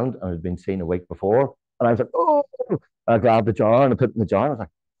Northern Ireland and it had been seen a week before. And I was like, oh, I grabbed the jar and I put it in the jar. And I was like,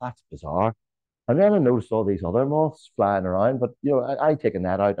 that's bizarre. And then I noticed all these other moths flying around. But, I take a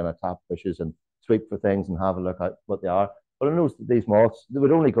net out and I tap bushes and sweep for things and have a look at what they are. But I noticed that these moths, they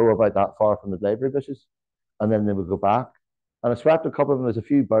would only go about that far from the blaeberry bushes. And then they would go back. And I swept a couple of them. There's a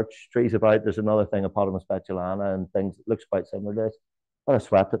few birch trees about. There's another thing, Apodamus betulana and things that looks quite similar to this. But I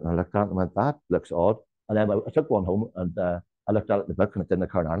swept it and I looked at it and went, that looks odd. And then I took one home and I looked at it in the book and it didn't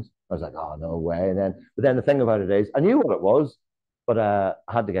occur to hands. I was like, oh, no way. But then the thing about it is, I knew what it was, but I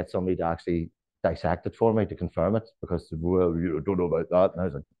had to get somebody to actually dissect it for me to confirm it because, well, you don't know about that. And I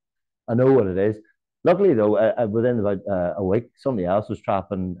was like, I know what it is. Luckily, though, within about a week, somebody else was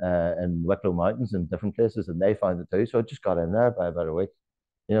trapping in Wicklow Mountains in different places and they found it too. So I just got in there by about a week.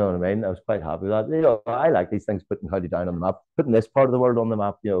 You know what I mean? I was quite happy with that. I like these things, putting County Down on the map, putting this part of the world on the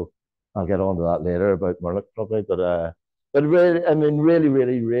map. I'll get on to that later about Mourne probably, but really, I mean, really,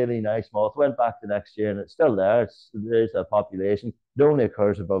 really, really nice moth. Went back the next year and it's still there. There's a population. It only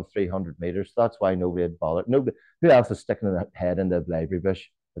occurs above 300 meters. That's why nobody had bothered. Nobody, who else is sticking their head in the blaeberry bush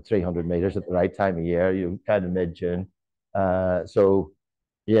at 300 meters at the right time of year? Kind of mid-June. So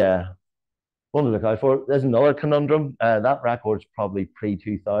yeah, one to look out for. There's another conundrum. That record's probably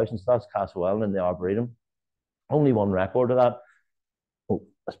pre-2000, so that's Castlewellan in the Arboretum. Only one record of that. Oh,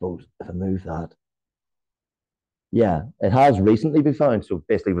 I suppose if I move that. Yeah, it has recently been found. So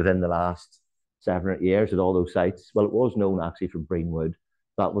basically within the last 7 or 8 years at all those sites. Well, it was known actually from Greenwood.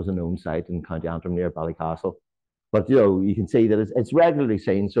 That was a known site in County Antrim near Ballycastle. But you can see that it's regularly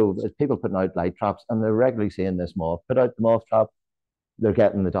seen. So there's people putting out light traps and they're regularly seeing this moth. Put out the moth trap, they're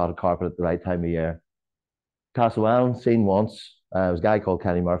getting the dotted carpet at the right time of year. Castlewellan, seen once. There was a guy called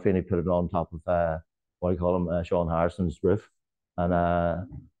Kenny Murphy, and he put it on top of what do you call him, Sean Harrison's roof, and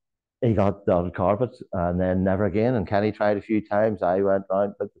he got dotted carpet, and then never again. And Kenny tried a few times. I went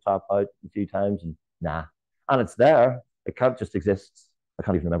round, put the top out a few times, and nah. And it's there. It can't just exist. I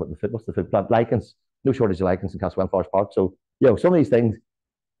can't even remember what's the food plant. Lichens. No shortage of lichens in Castlewellan Forest Park. So some of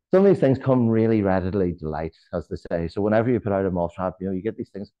these things come really readily to light, as they say. So whenever you put out a moth trap, you get these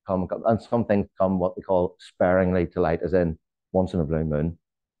things come, and some things come what they call sparingly to light, as in once in a blue moon.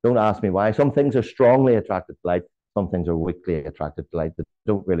 Don't ask me why. Some things are strongly attracted to light, some things are weakly attracted to light. They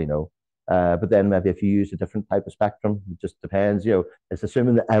don't really know. But then maybe if you use a different type of spectrum, it just depends. It's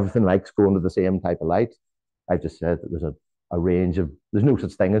assuming that everything likes going to the same type of light. I just said that there's a range of, there's no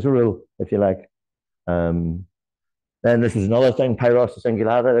such thing as a rule, if you like. Then this is another thing, Pyros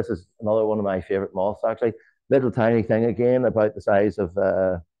cingulata. This is another one of my favorite moths, actually. Little tiny thing again, about the size of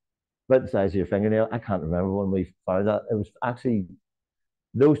your fingernail. I can't remember when we found that. It was actually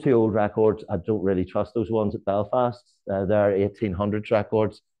those two old records. I don't really trust those ones at Belfast. They're 1800s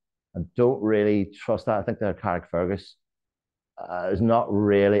records. I don't really trust that. I think they're Carrickfergus. It's not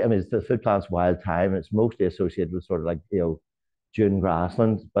really. I mean, the food plant's wild thyme. It's mostly associated with sort of like dune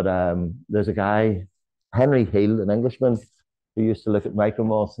grassland. But there's a guy, Henry Heald, an Englishman, who used to look at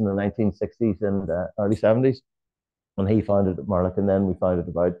micromoths in the 1960s and early 70s. And he found it at Murlock, and then we found it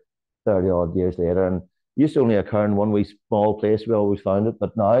about 30 odd years later. And it used to only occur in one wee small place. We always found it,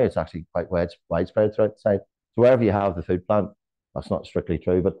 but now it's actually quite widespread throughout the site. So wherever you have the food plant, that's not strictly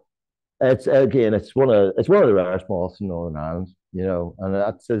true, but it's one of the rarest moths in Northern Ireland, and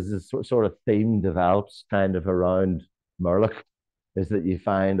that's as this sort of theme develops kind of around Murlock, is that you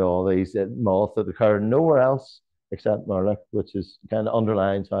find all these moths that occur nowhere else except Murlock, which is kind of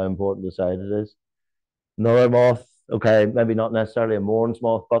underlines how important the site it is. Another moth, okay, maybe not necessarily a Mourne's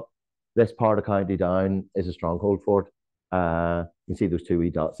moth, but this part of County Down is a stronghold for it. You can see those two wee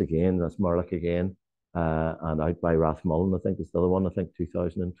dots again. That's Murlock again, and out by Rathmullen, I think is the other one. I think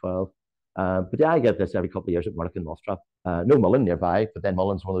 2012. But yeah, I get this every couple of years at Murlock and Moth Trap. No mullein nearby, but then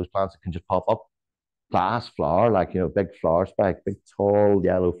mulleins one of those plants that can just pop up. Glass flower, like big flower spike, big tall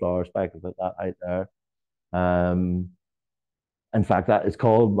yellow flower spike, about that out there. In fact, that is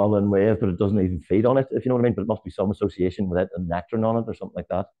called mullein wave, but it doesn't even feed on it, if you know what I mean. But it must be some association with it and nectarine on it or something like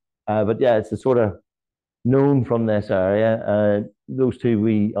that. But yeah, it's the sort of known from this area. Those two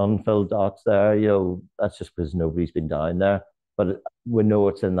wee unfilled dots there, that's just because nobody's been down there. But we know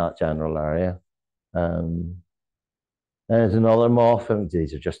it's in that general area. There's another moth, and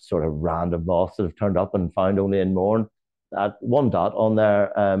these are just sort of random moths that have turned up and found only in Mourne. That one dot on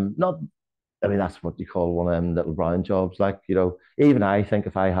there, that's what you call one of them little brown jobs. Like, even I think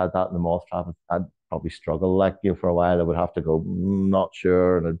if I had that in the moth trap, I'd probably struggle. Like, for a while, I would have to go, not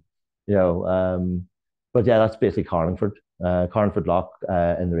sure. And, but yeah, that's basically Carlingford Loch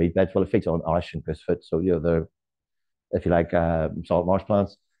in the reed beds. Well, it feeds on ash and goosefoot. So, they're, if you like, salt marsh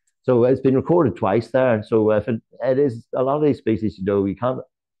plants. So it's been recorded twice there. So if it is a lot of these species, you can't,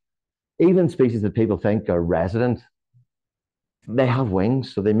 even species that people think are resident, they have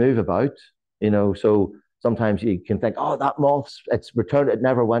wings, so they move about, so sometimes you can think, oh, that moth's, it's returned, it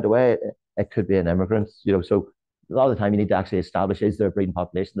never went away. It could be an immigrant, so a lot of the time you need to actually establish, is there a breeding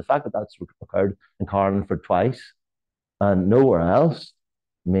population? The fact that that's occurred in Carlingford twice and nowhere else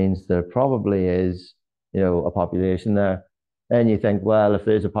means there probably is, a population there. And you think, well, if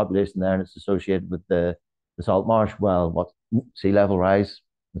there's a population there and it's associated with the salt marsh, well, what, sea level rise?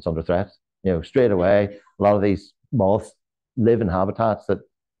 It's under threat. Straight away, a lot of these moths live in habitats that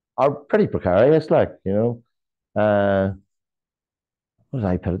are pretty precarious, like, what did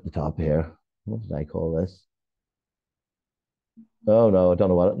I put at the top here? What did I call this? Oh, no, I don't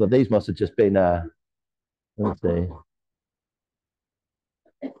know what, but these must have just been, let's see.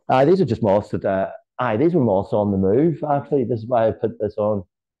 These are just moths that, these were moths on the move, actually. This is why I put this on.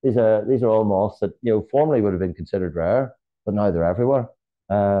 These are all moths that, formerly would have been considered rare, but now they're everywhere.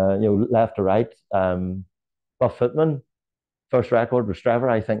 Left to right, Buff Footman, first record was Trevor,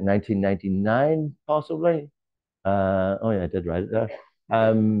 I think 1999, possibly. Oh yeah, I did write it there.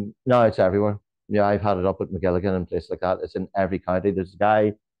 No, it's everywhere. I've had it up at McGilligan and places like that. It's in every county. There's a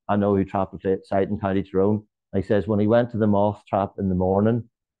guy I know who trapped a site in County Tyrone. He says when he went to the moth trap in the morning,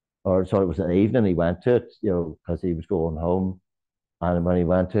 or sorry, it was an evening, he went to it, because he was going home. And when he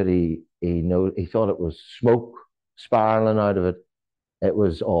went to it, he thought it was smoke spiraling out of it. It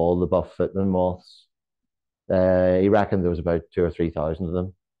was all the Buff Footman moths. He reckoned there was about 2,000 or 3,000 of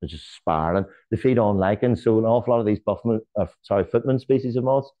them. They're just spiraling. They feed on lichens, so an awful lot of these Footman species of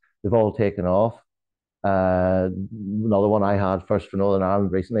moths, they've all taken off. Another one I had first for Northern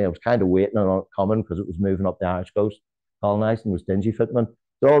Ireland recently, I was kind of waiting on it coming because it was moving up the Irish coast, colonising, was dingy Footman.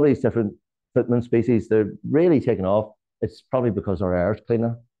 So all these different Footman species, they're really taking off. It's probably because our air is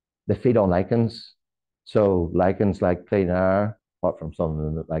cleaner. They feed on lichens. So lichens like clean air, apart from some of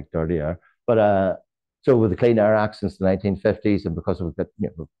them that like dirty air. But So with the Clean Air Act since the 1950s, and because of it,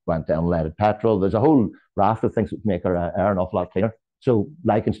 went to unleaded petrol, there's a whole raft of things that make our air an awful lot cleaner. So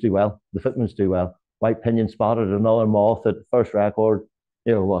lichens do well, the footmans do well. White pinion spotted another moth at first record,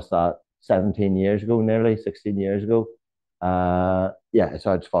 what's that, 17 years ago, nearly 16 years ago. Yeah, it's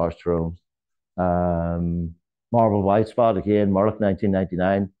out as far as Tyrone. Marble white spot again, Murlock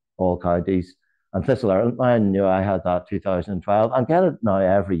 1999, all counties. And Thistle Erlentine, I had that 2012. I get it now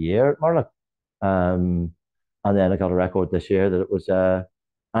every year at Murlock. And then I got a record this year that it was,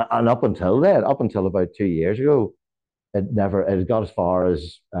 and up until then, up until about 2 years ago, it got as far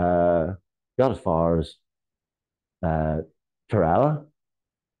as Torella,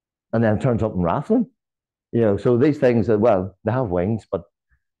 and then turns up in Rathlin. So these things, well, they have wings, but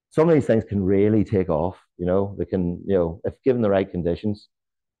some of these things can really take off. They can, if given the right conditions.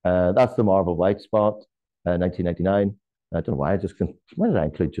 That's the Marble White Spot, 1999. I don't know why why did I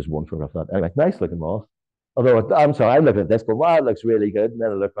include just one photograph of that? Anyway, nice looking moth. Although I'm sorry, I look at this, but wow, it looks really good. And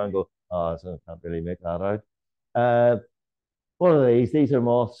then I look around and go, oh, so I can't really make that out. One of these are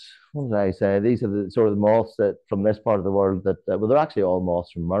moths. What did I say? These are the sort of the moths that from this part of the world that, well, they're actually all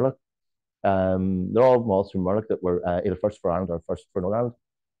moths from Murlock. They're all moths from Murlock that were either first for Ireland or first for Northern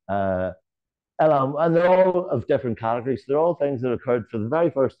Ireland. And they're all of different categories. They're all things that occurred for the very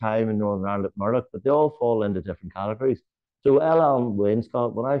first time in Northern Ireland at Murlock, but they all fall into different categories. So Elan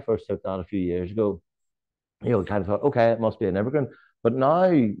Wainscott, when I first took that a few years ago, kind of thought, okay, it must be an immigrant. But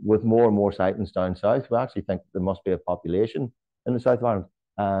now, with more and more sightings down south, we actually think there must be a population in the south of Ireland.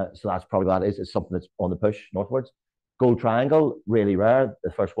 So that's probably what it is. It's something that's on the push northwards. Gold Triangle, really rare.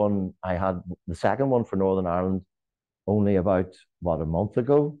 The first one I had, the second one for Northern Ireland, only about, a month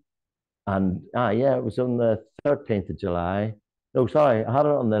ago. And yeah, it was on the 13th of July. No, sorry, I had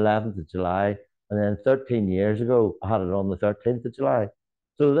it on the 11th of July. And then 13 years ago, I had it on the 13th of July.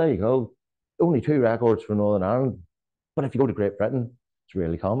 So there you go. Only 2 records for Northern Ireland. But if you go to Great Britain, it's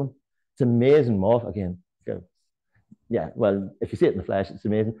really common. It's amazing moth. Again, yeah, well, if you see it in the flesh, it's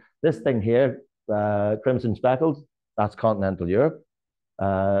amazing. This thing here, crimson speckled, that's continental Europe.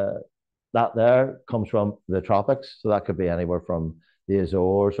 That there comes from the tropics. So that could be anywhere from the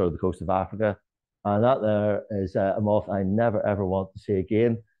Azores or the coast of Africa. And that there is a moth I never, ever want to see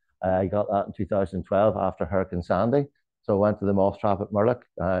again. I got that in 2012 after Hurricane Sandy. So I went to the moth trap at Murlock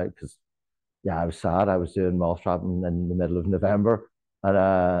because, I was sad. I was doing moth trapping in the middle of November. And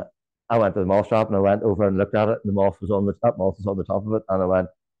I went to the moth trap and I went over and looked at it. And the moth was on the top of it. And I went,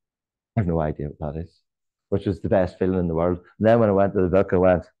 I have no idea what that is, which was the best feeling in the world. And then when I went to the book, I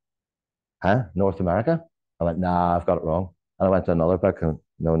went, huh? North America? I went, nah, I've got it wrong. And I went to another book and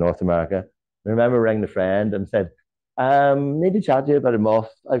no, North America. I remember ringing a friend and said, need to chat to you about a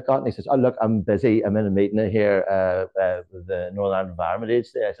moth I've got. And he says, oh, look, I'm busy. I'm in a meeting here with the Northern Ireland Environment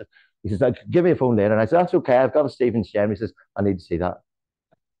Agency. He says, give me a phone later. And I said, that's okay. I've got a Stephen's gem. He says, I need to see that.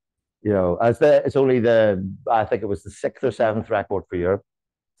 It's only I think it was the 6th or 7th record for Europe.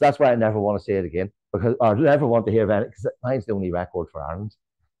 So that's why I never want to see it again, or I never want to hear about it, because mine's the only record for Ireland.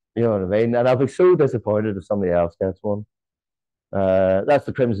 You know what I mean? And I'll be so disappointed if somebody else gets one. That's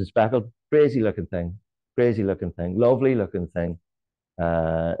the crimson speckled. Crazy looking thing. Lovely looking thing.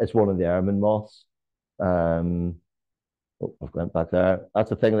 It's one of the ermine moths. I've went back there. That's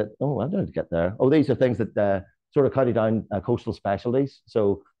a thing that, I didn't get there. Oh, these are things that sort of county down coastal specialties.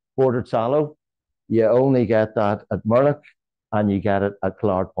 So bordered sallow, you only get that at Murlock and you get it at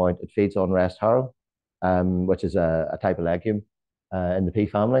Collard Point. It feeds on rest harrow, which is a type of legume in the pea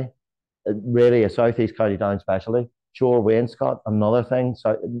family. Really a southeast county down specialty. Shore wainscot, another thing.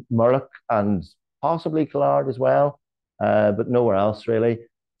 So Murlock and possibly Collard as well, but nowhere else really.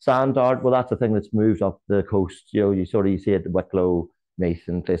 Sand dart, well, that's the thing that's moved up the coast. You see it at Wicklow, Meath,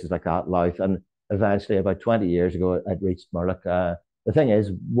 and places like that, Louth, and eventually about 20 years ago, it reached Murlock. The thing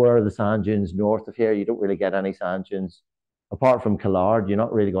is, where the sand dunes north of here, you don't really get any sand dunes. Apart from Collard, you're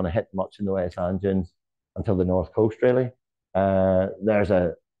not really going to hit much in the way of sand dunes until the north coast, really. There's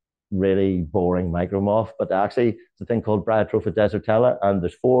a really boring micro moth, but actually it's a thing called Bryotropha desertella, and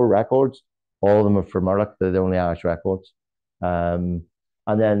there's 4 records. All of them are for Murlock. They're the only Irish records.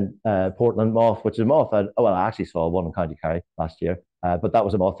 And then Portland moth, which is a moth I actually saw one in County Kerry last year, but that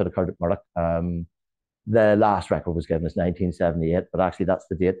was a moth that occurred at Murlock. The last record was given as 1978, but actually that's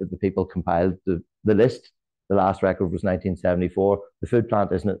the date that the people compiled the list. The last record was 1974. The food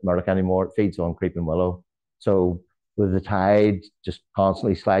plant isn't at Murlock anymore. It feeds on creeping willow. So with the tide just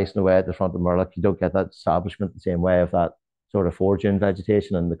constantly slicing away at the front of Murlock, you don't get that establishment the same way of that sort of four-dune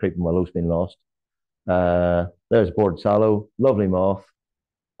vegetation, and the creeping willow's been lost. There's bordered sallow, lovely moth.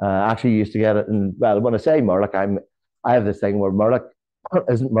 Actually used to get it, and well, when I say Murlock, I have this thing where Murlock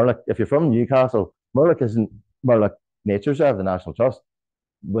isn't Murlock. If you're from Newcastle, Murlock isn't Murlock Nature Reserve, the National Trust.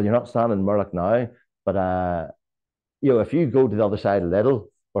 Well, you're not standing in Murlock now, but if you go to the other side of Little,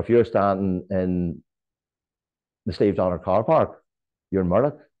 or if you're standing in the Sleeve Donner car park, you're in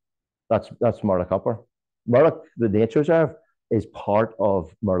Murlock. That's Murlock Upper. Murlock, the Nature Reserve, is part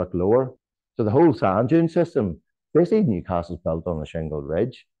of Murlock Lower. So the whole sand dune system, basically Newcastle's built on a shingled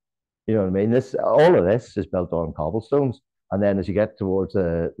ridge. You know what I mean? All of this is built on cobblestones. And then as you get towards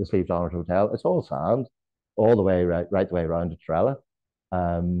the Sleeve Donner Hotel, it's all sand, all the way right the way around to Trella.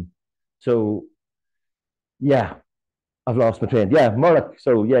 So yeah, I've lost my train. Yeah, Murlock.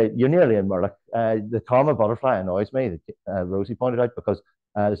 So yeah, you're nearly in Murlock. The comma butterfly annoys me, that Rosie pointed out, because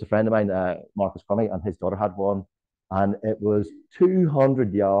there's a friend of mine, Marcus Crummy, and his daughter had one, and it was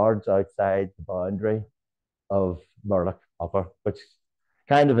 200 yards outside the boundary of Murlock Upper, which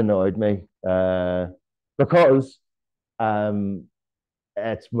kind of annoyed me because Murlock's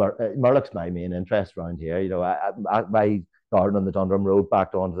my main interest around here. You know, my garden on the Dundrum Road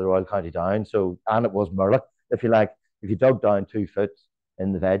backed onto the Royal County Down, and it was Murlock, if you like. If you dug down 2 foot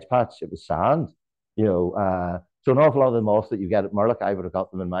in the veg patch, it was sand. You know, so an awful lot of the moths that you get at Murlock, I would have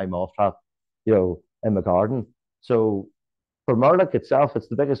got them in my moth trap, in my garden. So for Murlock itself, it's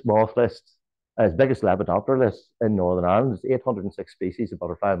the biggest moth list, it's the biggest lepidopter list in Northern Ireland. There's 806 species of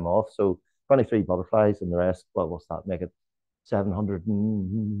butterfly and moth, so 23 butterflies, and the rest, well, what's that, make it 700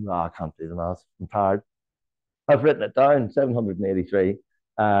 I can't do the math, I'm tired. I've written it down, 783.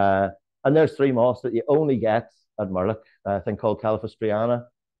 And there's 3 moths that you only get at Murlock, a thing called Caliphus briana.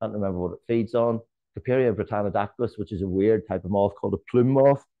 I can't remember what it feeds on. Caperia britannicdactylus, which is a weird type of moth called a plume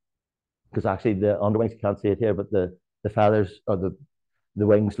moth, because actually the underwings, you can't see it here, but the feathers, or the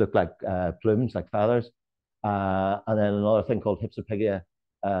wings look like plumes, like feathers. And then another thing called Hypsipygia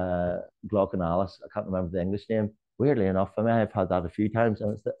glauconalis. I can't remember the English name. Weirdly enough, I mean, I've had that a few times,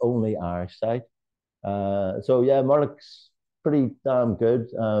 and it's the only Irish site. So yeah, Murlock's pretty damn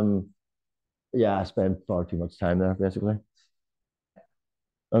good. Yeah, I spent far too much time there, basically.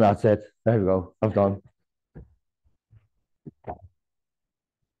 And that's it. There we go. I'm done.